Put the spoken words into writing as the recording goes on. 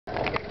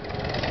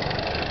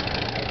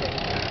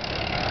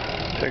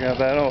Check out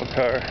that old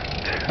car.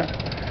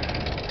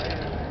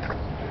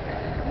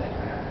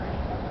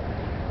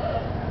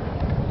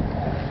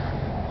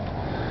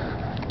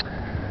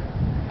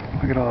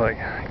 Look at all the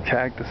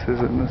cactuses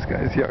in this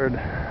guy's yard.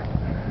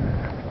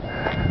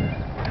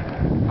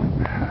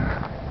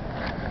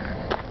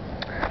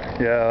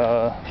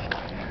 Yeah,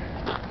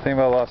 the thing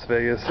about Las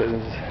Vegas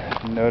is,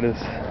 you notice,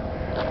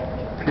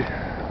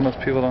 most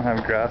people don't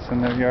have grass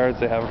in their yards,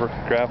 they have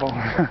gravel.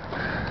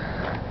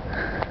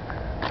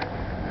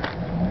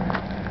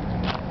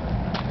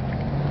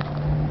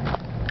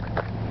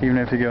 Even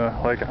if you go,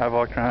 like, I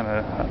walked around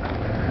an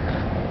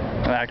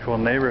actual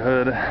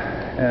neighborhood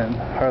and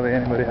hardly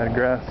anybody had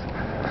grass.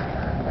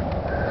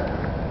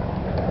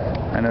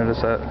 I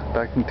noticed that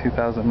back in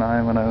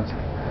 2009 when I was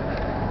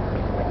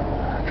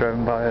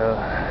driving by a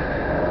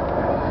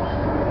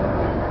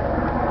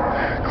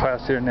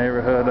classier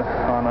neighborhood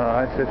on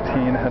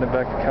I-15 headed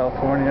back to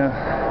California.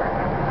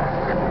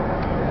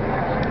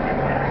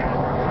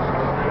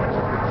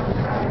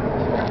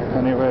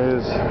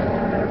 Anyways,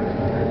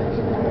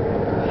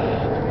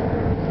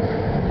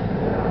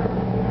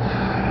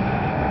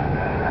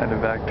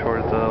 headed back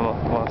towards the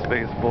Las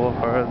Vegas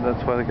Boulevard.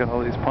 That's why they got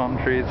all these palm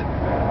trees.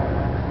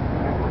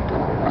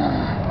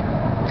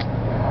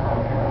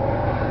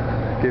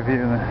 Give you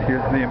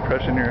the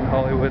impression you're in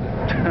Hollywood.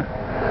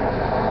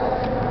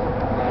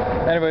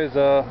 Anyways,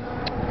 I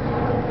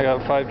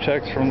got 5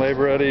 checks from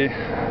Labor Ready,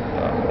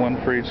 one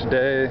for each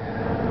day.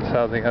 That's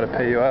how they gotta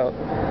pay you out.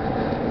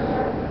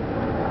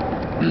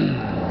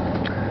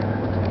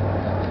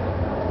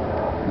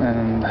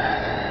 And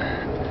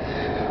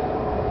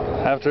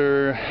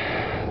after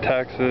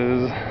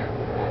taxes,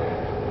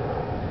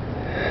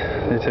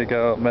 they take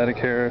out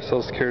Medicare,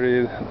 Social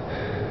Security.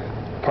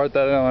 The part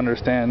that I don't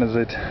understand is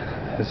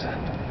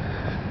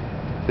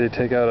they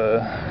take out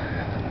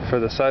for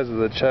the size of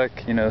the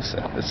check, you know,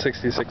 the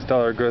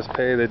 $66 gross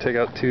pay, they take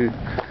out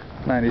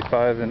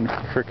 $295 in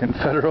frickin'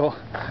 federal.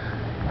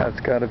 That's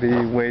gotta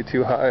be way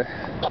too high.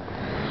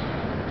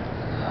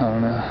 I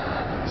don't know.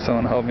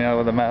 Someone help me out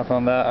with the math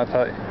on that. I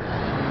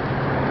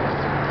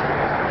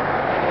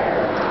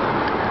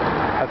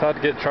thought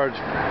to get charged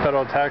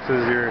federal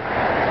taxes, your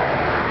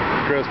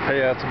gross pay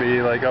has to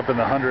be like up in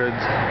the hundreds.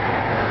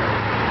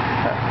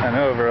 I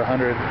know over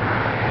 100.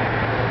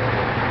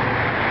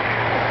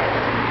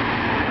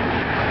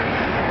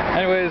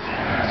 Anyways,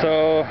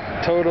 so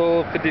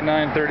total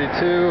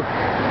 $59.32.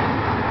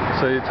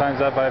 So you times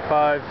that by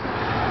 5,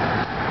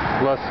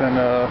 less than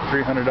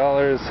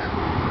 $300.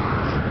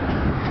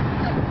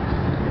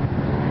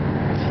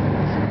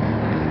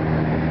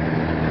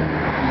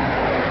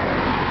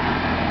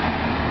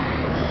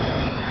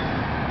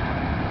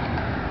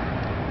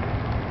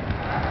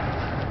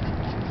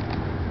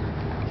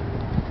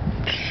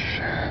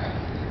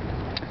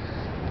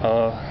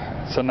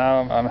 So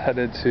now I'm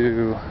headed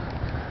to,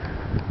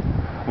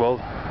 well,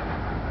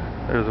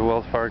 there's a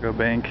Wells Fargo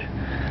bank.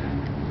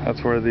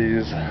 That's where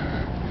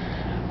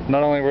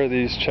not only where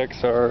these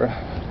checks are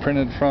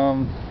printed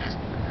from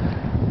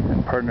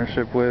in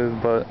partnership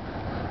with, but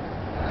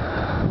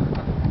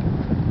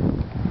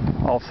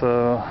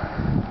also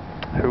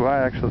who I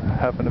actually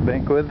happen to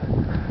bank with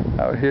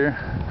out here.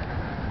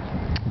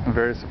 I'm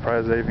very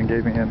surprised they even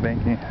gave me a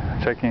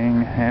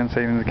checking and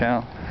savings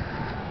account,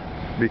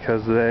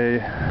 because they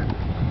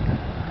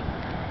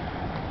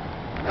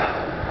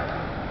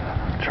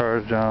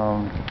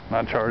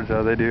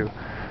they do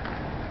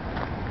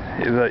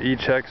the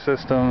e-check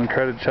system,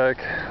 credit check,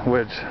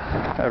 which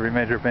every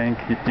major bank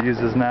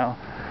uses now.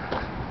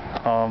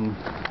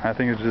 I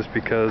think it's just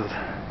because,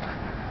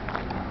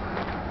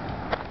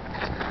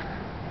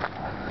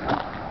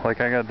 like,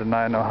 I got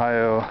denied in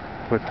Ohio,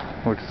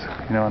 which is,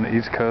 you know, on the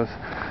East Coast.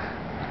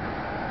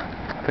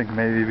 I think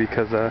maybe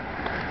because I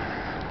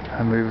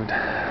moved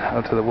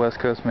out to the West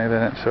Coast, maybe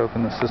I didn't show up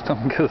in the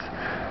system because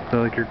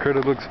they're like, your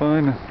credit looks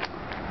fine.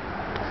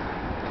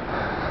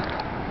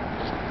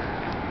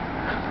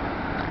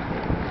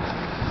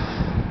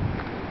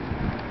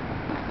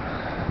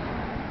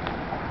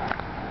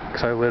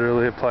 Because I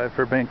literally applied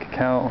for a bank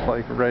account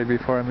like right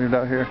before I moved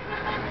out here.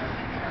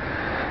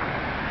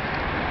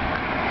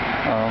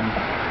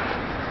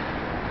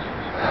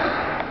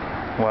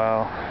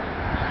 Wow.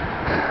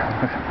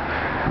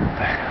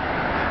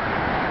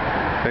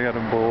 They got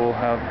a bull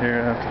out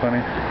here, that's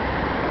funny.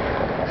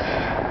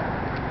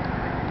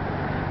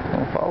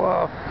 Don't fall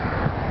off.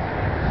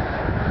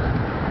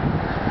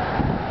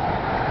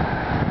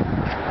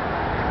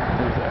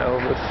 There's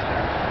Elvis.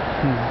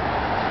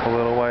 A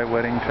little white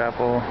wedding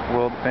chapel,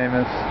 world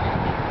famous.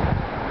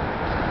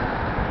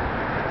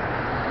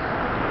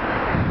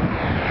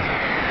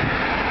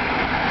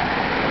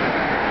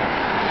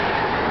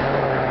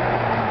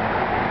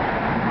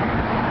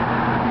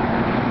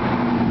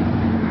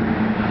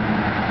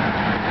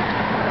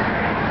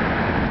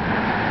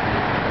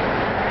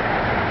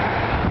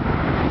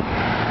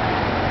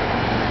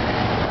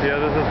 Yeah,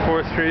 this is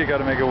 4th Street. You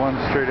gotta make it one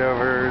street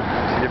over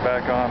to get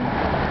back on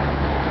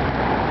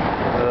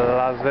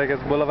Las Vegas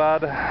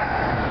Boulevard.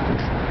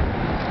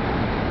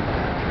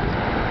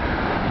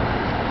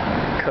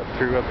 Cut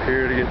through up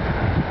here to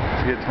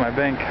get to my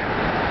bank.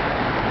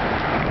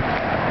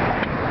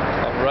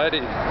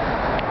 Alrighty.